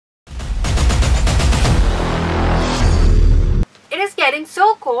getting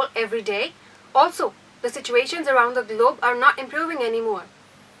so cold every day. Also, the situations around the globe are not improving anymore.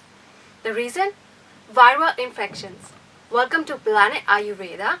 The reason? Viral infections. Welcome to Planet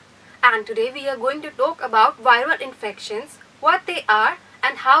Ayurveda, and today we are going to talk about viral infections, what they are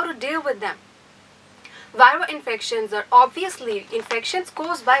and how to deal with them. Viral infections are obviously infections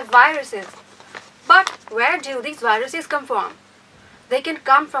caused by viruses. But where do these viruses come from? They can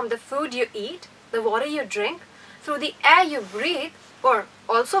come from the food you eat, the water you drink, through the air you breathe, or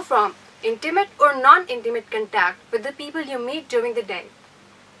also from intimate or non-intimate contact with the people you meet during the day.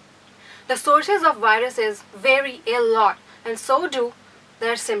 The sources of viruses vary a lot, and so do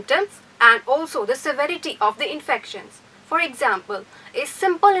their symptoms and also the severity of the infections. For example, a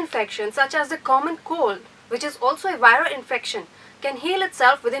simple infection such as the common cold, which is also a viral infection, can heal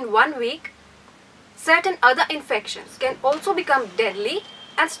itself within 1 week. Certain other infections can also become deadly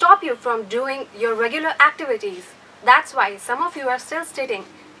and stop you from doing your regular activities. That's why some of you are still stating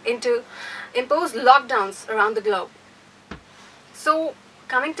into imposed lockdowns around the globe. So,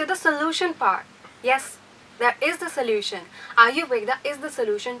 coming to the solution part. Yes, there is the solution. Ayurveda is the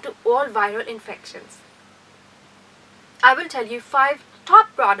solution to all viral infections. I will tell you 5 top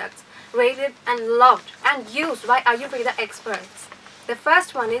products rated and loved and used by Ayurveda experts. The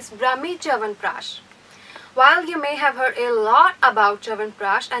first one is Brahmi Chyawanprash. While you may have heard a lot about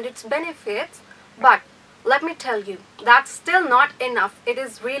Chyawanprash and its benefits, but let me tell you, that's still not enough. It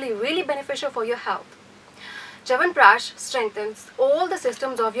is really beneficial for your health. Chyawanprash strengthens all the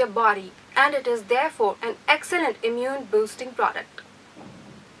systems of your body, and it is therefore an excellent immune boosting product.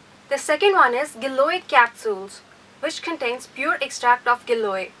 The second one is Giloy capsules, which contains pure extract of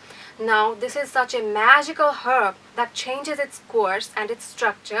giloy. Now, this is such a magical herb that changes its course and its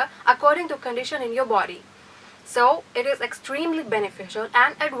structure according to condition in your body. So, it is extremely beneficial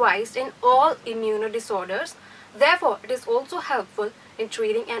and advised in all immune disorders. Therefore, it is also helpful in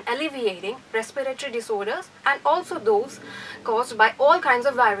treating and alleviating respiratory disorders and also those caused by all kinds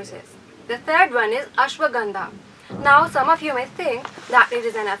of viruses. The third one is Ashwagandha. Now, some of you may think that it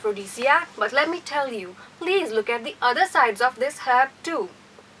is an aphrodisiac, but let me tell you, please look at the other sides of this herb too.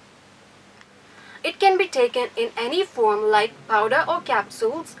 It can be taken in any form like powder or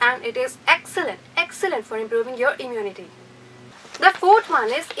capsules, and it is excellent for improving your immunity. The fourth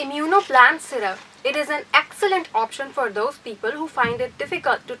one is Immunoplant syrup. It is an excellent option for those people who find it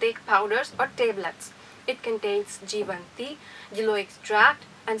difficult to take powders or tablets. It contains Jivanti, giloy extract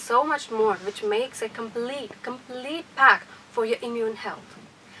and so much more, which makes a complete pack for your immune health.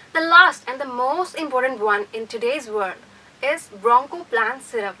 The last and the most important one in today's world is Bronchoplant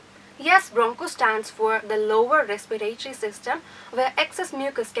syrup. Yes, broncho stands for the lower respiratory system, where excess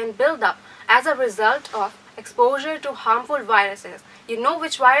mucus can build up as a result of exposure to harmful viruses. You know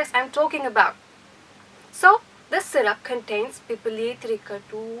which virus I'm talking about. So, this syrup contains Pipali,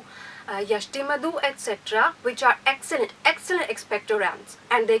 Trikatu, Yashtimadu, etc., which are excellent expectorants,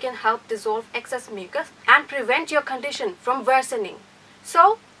 and they can help dissolve excess mucus and prevent your condition from worsening.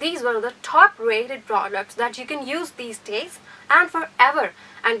 So, these were the top rated products that you can use these days and forever,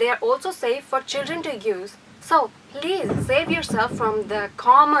 and they are also safe for children to use. So, please save yourself from the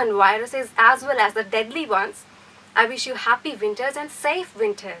common viruses as well as the deadly ones. I wish you happy winters and safe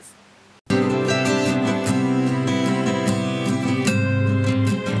winters.